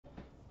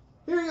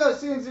Here you go,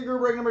 CNC Group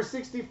break number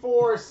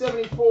 64,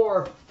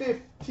 74,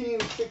 15,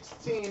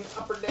 16,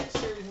 Upper Deck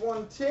Series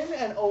 110,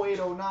 and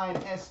 0809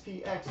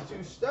 SPX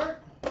to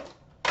start.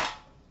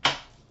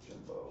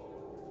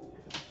 Jumbo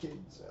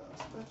Kids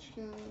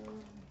Spatchka.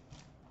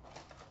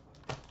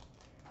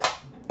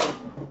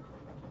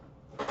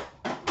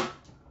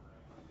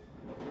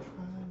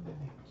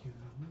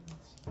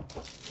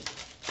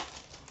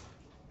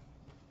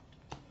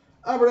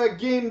 Upper Deck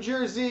game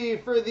jersey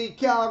for the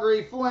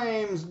Calgary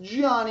Flames,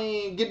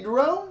 Johnny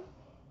Gaudreau.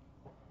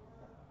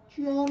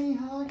 Johnny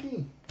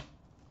Hockey.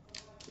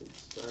 Good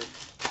start.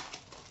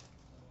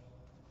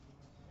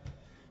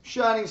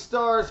 Shining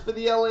Stars for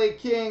the LA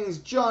Kings,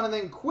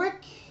 Jonathan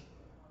Quick.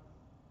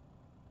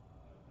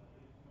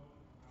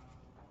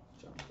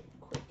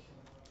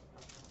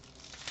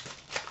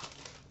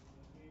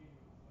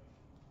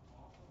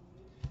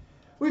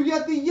 We've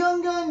got the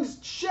Young Guns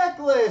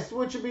checklist,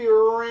 which would be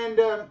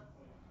random.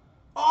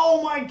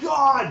 Oh my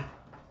God!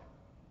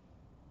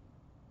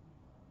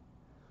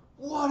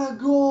 What a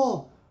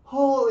goal!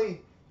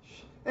 Holy.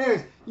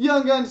 Anyways,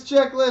 Young Guns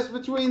checklist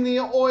between the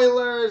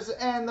Oilers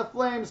and the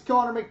Flames.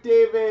 Connor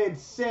McDavid,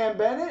 Sam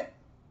Bennett.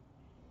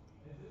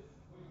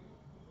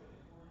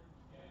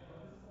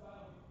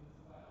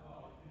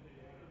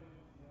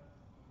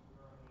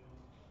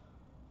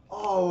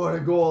 Oh, what a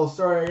goal!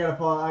 Sorry, I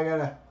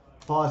gotta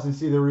pause and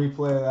see the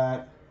replay of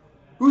that.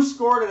 Who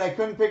scored it? I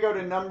couldn't pick out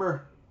a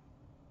number.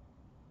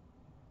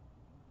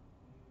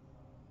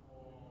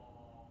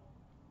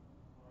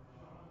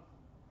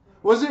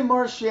 Was it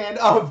Marchand?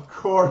 Of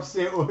course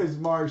it was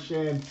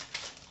Marchand.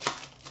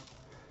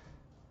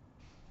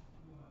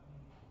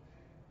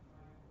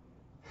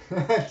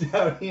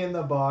 Doughty in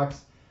the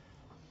box.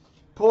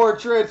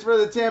 Portraits for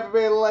the Tampa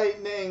Bay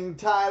Lightning,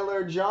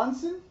 Tyler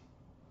Johnson.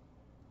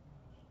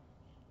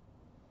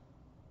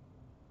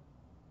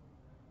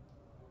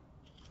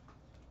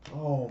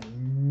 Oh,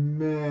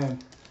 man.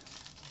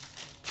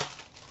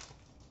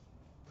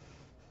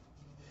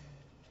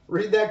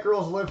 Read that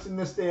girl's lips in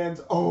the stands.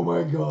 Oh,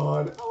 my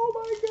God. Oh,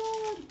 my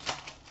God.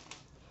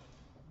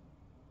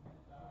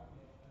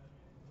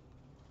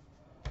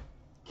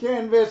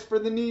 Canvas for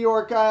the New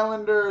York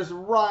Islanders,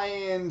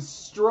 Ryan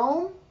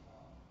Strome.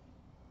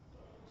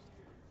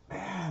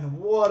 Man,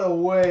 what a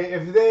way.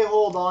 If they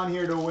hold on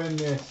here to win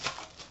this.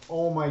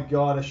 Oh, my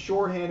God. A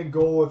shorthanded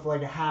goal with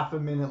like a half a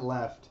minute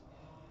left.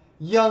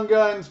 Young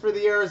Guns for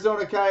the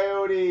Arizona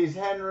Coyotes,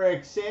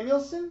 Henrik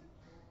Samuelsson.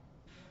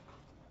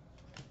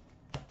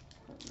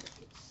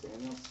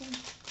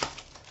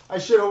 I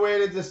should have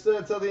waited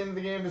until the end of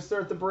the game to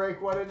start the break.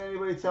 Why didn't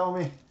anybody tell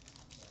me?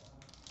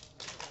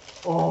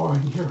 Oh,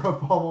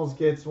 Europe almost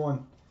gets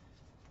one.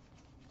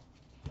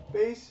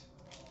 Base.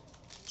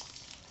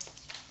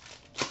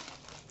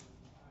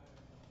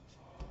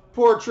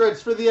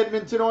 Portraits for the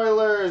Edmonton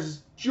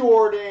Oilers,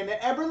 Jordan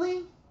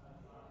Eberle.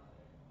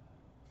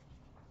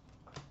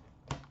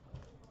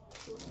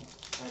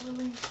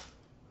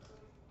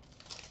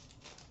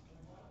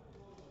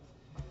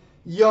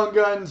 Young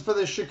Guns for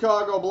the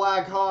Chicago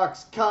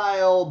Blackhawks,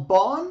 Kyle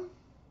Bond.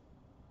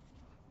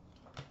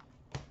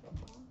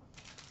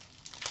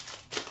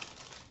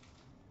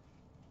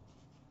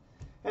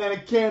 And a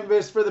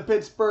canvas for the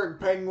Pittsburgh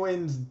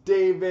Penguins,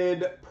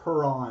 David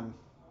Perron.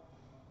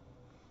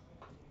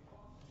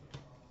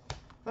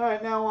 All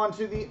right, now on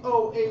to the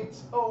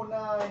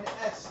 0809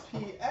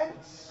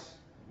 SPX.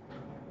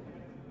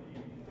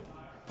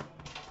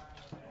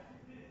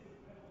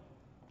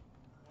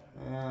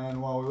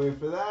 And while we wait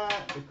for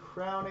that, the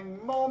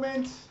crowning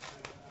moment.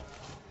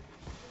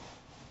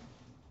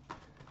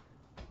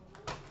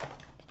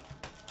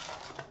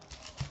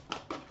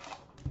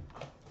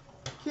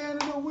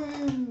 Canada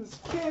wins!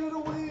 Canada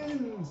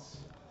wins!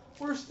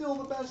 We're still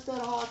the best at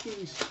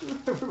hockey. Screw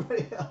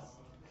everybody else.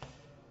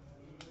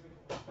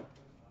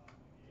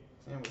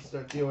 And we'll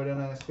start the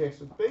 0809 SPX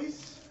with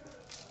base.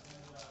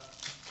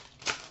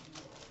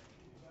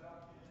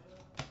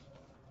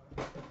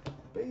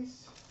 Base.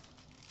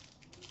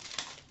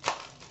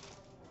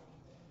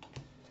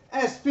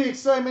 SP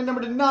excitement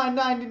number to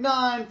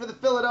 999 for the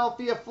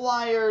Philadelphia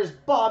Flyers,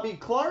 Bobby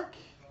Clark.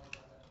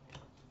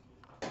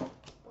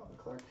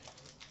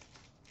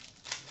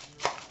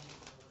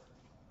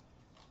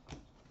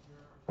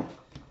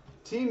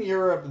 Team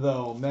Europe,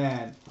 though,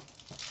 man,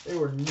 they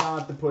were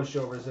not the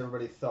pushovers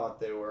everybody thought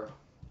they were.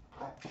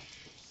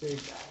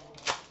 Save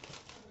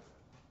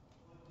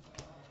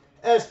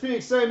that. SP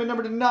excitement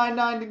number to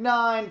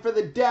 999 for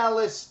the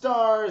Dallas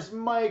Stars,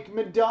 Mike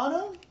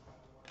Modano.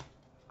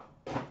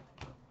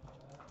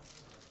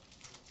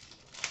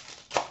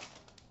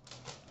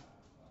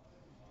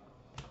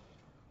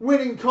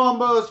 Winning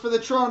combos for the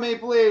Toronto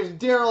Maple Leafs,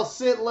 Daryl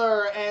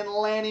Sittler and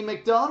Lanny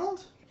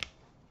McDonald.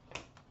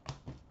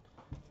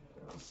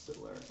 Daryl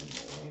Sittler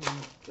and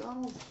Lanny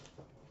McDonald.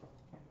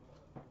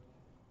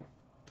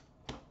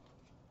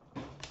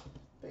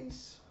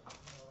 Base.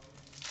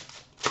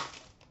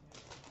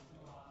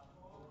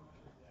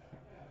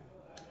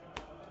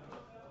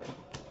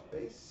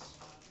 Base.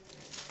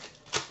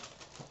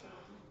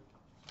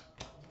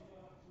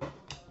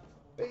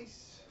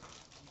 Base.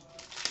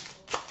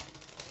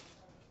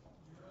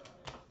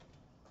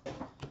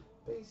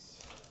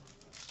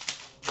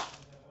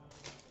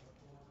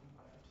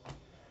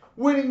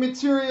 Winning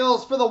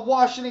materials for the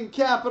Washington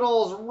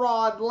Capitals,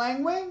 Rod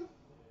Langway.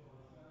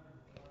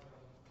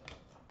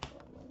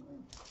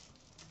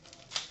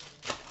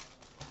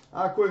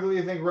 How quickly do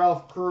you think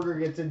Ralph Kruger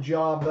gets a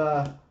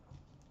job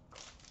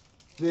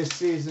this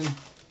season?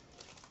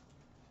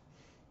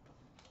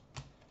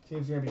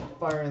 Teams are going to be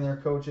firing their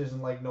coaches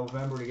in like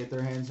November to get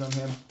their hands on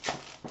him.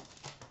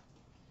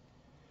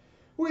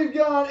 We've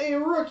got a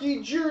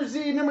rookie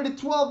jersey, number to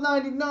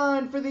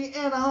 1299 for the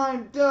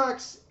Anaheim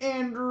Ducks,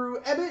 Andrew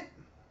Ebbett.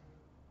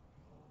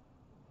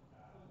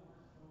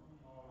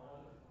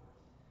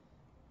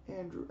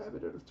 Andrew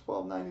Ebbett out of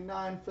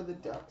 1299 for the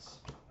Ducks.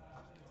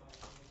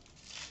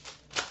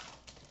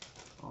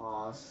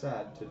 Aw,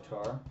 sad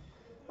Tatar.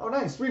 Oh,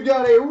 nice. We've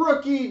got a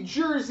rookie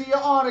jersey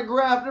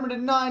autograph, number to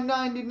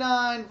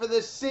 999 for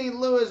the St.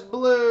 Louis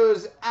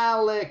Blues,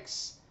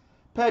 Alex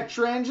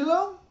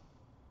Pietrangelo.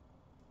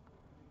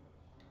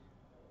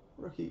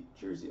 Rookie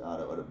jersey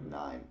auto out of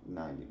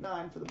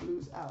 999 for the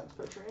Blues, Alex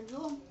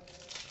Pietrangelo.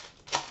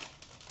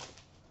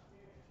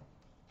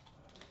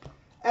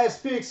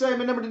 SP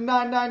excitement, number to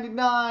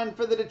 999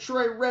 for the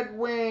Detroit Red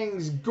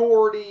Wings,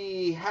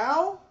 Gordie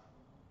Howe.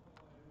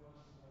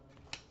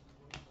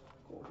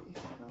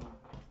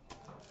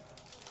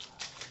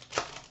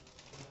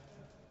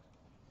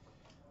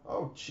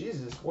 Oh,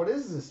 Jesus. What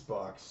is this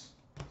box?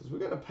 Because we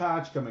got a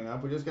patch coming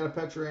up. We just got a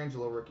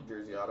Pietrangelo rookie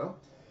jersey auto.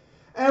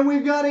 And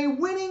we've got a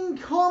winning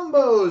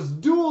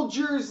combos, dual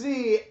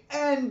jersey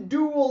and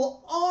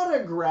dual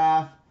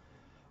autograph.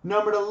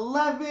 Numbered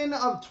 11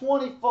 of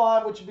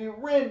 25, which would be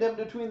random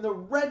between the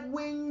Red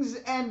Wings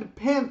and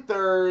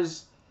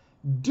Panthers,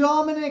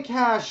 Dominic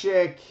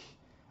Hasek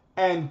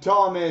and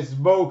Thomas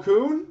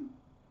Vokoun.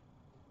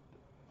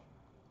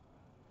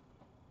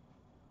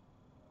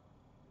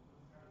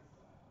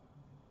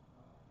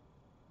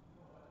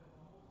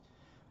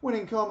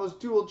 Winning combos,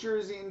 dual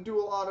jersey and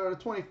dual auto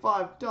to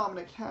 25,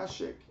 Dominic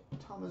Hasek,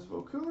 Thomas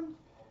Vokoun.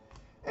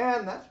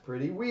 And that's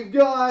pretty. We've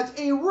got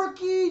a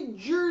rookie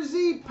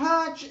jersey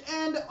patch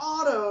and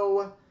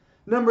auto,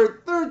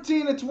 number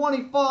 13 of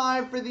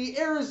 25 for the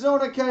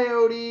Arizona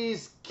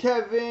Coyotes,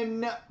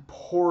 Kevin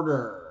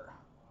Porter.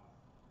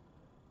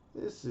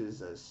 This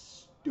is a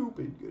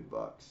stupid good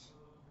box.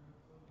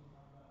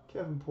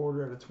 Kevin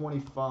Porter at a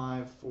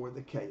 25 for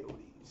the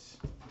Coyotes.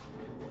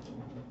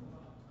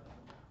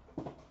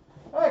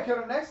 All right,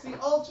 coming up next,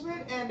 the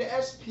Ultimate and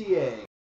SPX.